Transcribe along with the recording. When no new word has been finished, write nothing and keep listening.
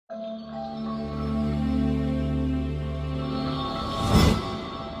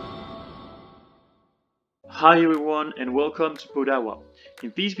Hi everyone and welcome to Podawaa.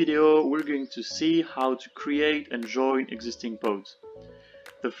 In this video we're going to see how to create and join existing pods.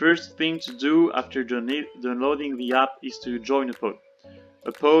 The first thing to do after downloading the app is to join a pod.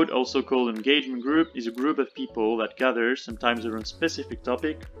 A pod, also called an engagement group, is a group of people that gather sometimes around a specific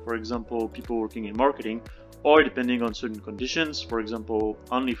topic, for example people working in marketing, or depending on certain conditions, for example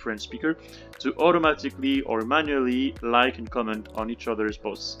only French speaker, to automatically or manually like and comment on each other's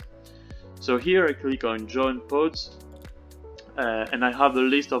posts. So here I click on join pods and I have the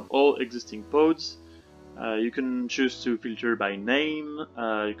list of all existing pods. You can choose to filter by name,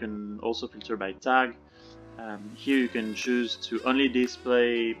 you can also filter by tag. Here you can choose to only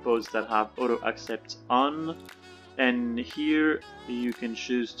display pods that have auto accept on, and here you can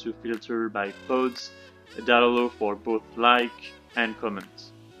choose to filter by pods that allow for both like and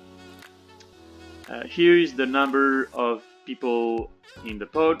comment. Here is the number of people in the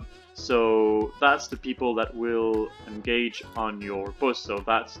pod, so that's the people that will engage on your post, so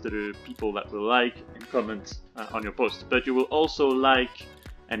that's the people that will like and comment on your post, but you will also like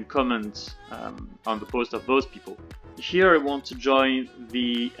and comment on the post of those people. Here I want to join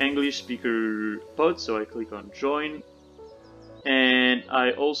the English speaker pod, so I click on join, and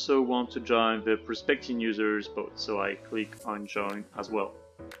I also want to join the prospecting users pod, so I click on join as well.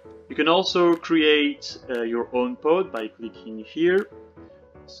 You can also create your own pod by clicking here,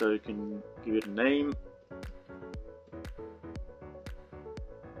 so you can give it a name.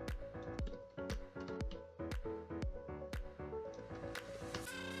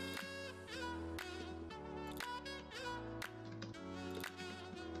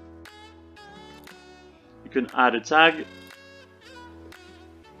 You can add a tag.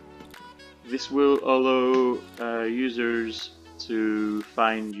 This will allow users to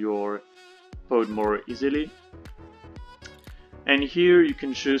find your pod more easily. And here you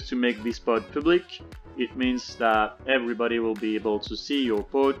can choose to make this pod public. It means that everybody will be able to see your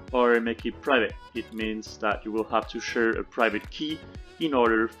pod, or make it private. It means that you will have to share a private key in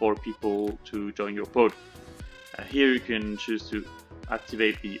order for people to join your pod. Here you can choose to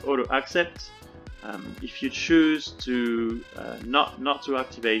activate the auto accept. If you choose to not to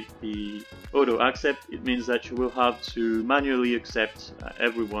activate the auto accept, it means that you will have to manually accept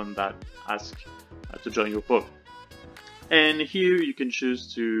everyone that asks to join your pod. And here you can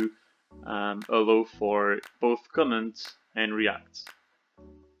choose to allow for both comment and react.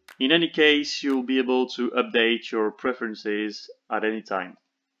 In any case, you'll be able to update your preferences at any time.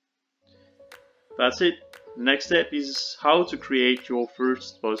 That's it. Next step is how to create your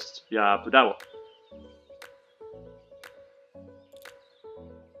first post via Podawaa.